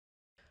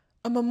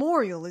A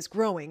memorial is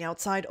growing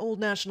outside Old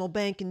National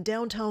Bank in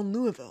downtown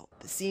Louisville,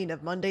 the scene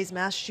of Monday's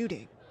mass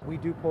shooting. We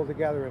do pull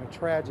together in a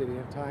tragedy in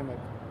a time of,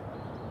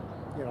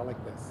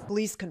 like this.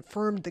 Police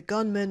confirmed the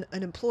gunman,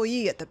 an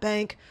employee at the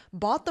bank,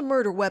 bought the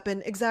murder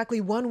weapon exactly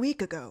 1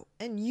 week ago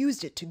and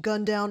used it to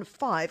gun down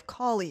 5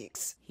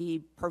 colleagues.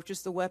 He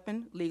purchased the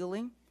weapon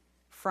legally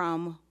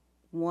from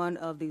one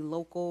of the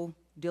local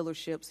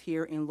dealerships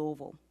here in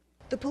Louisville.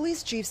 The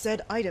police chief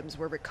said items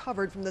were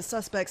recovered from the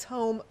suspect's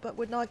home, but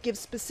would not give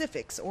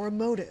specifics or a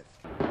motive.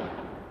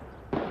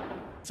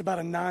 It's about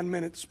a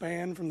 9-minute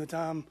span from the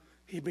time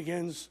he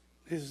begins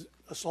his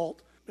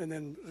assault, and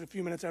then a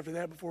few minutes after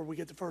that before we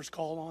get the first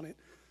call on it,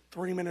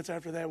 3 minutes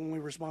after that when we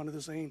respond to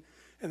the scene,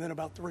 and then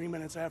about 3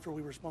 minutes after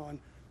we respond,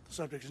 the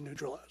subject is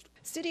neutralized.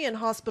 City and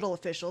hospital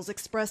officials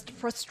expressed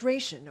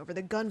frustration over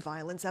the gun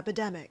violence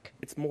epidemic.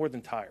 It's more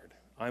than tired.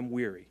 I'm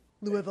weary.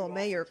 Louisville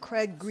Mayor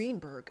Craig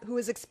Greenberg, who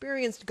has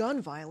experienced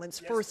gun violence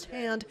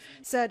firsthand,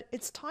 said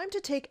it's time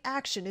to take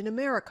action in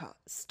America,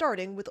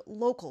 starting with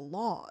local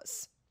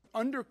laws.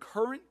 Under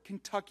current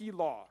Kentucky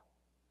law,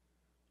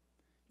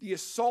 the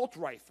assault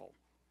rifle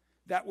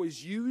that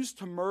was used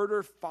to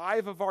murder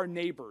 5 of our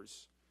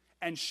neighbors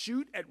and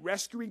shoot at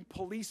rescuing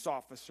police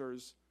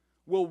officers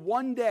will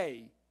one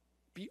day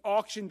be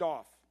auctioned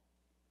off.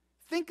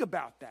 Think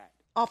about that.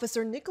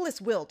 Officer Nicholas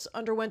Wilt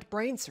underwent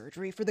brain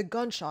surgery for the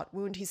gunshot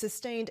wound he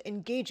sustained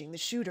engaging the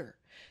shooter.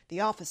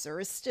 The officer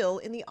is still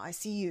in the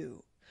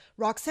ICU.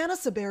 Roxana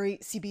Saberi,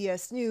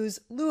 CBS News,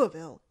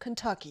 Louisville,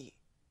 Kentucky.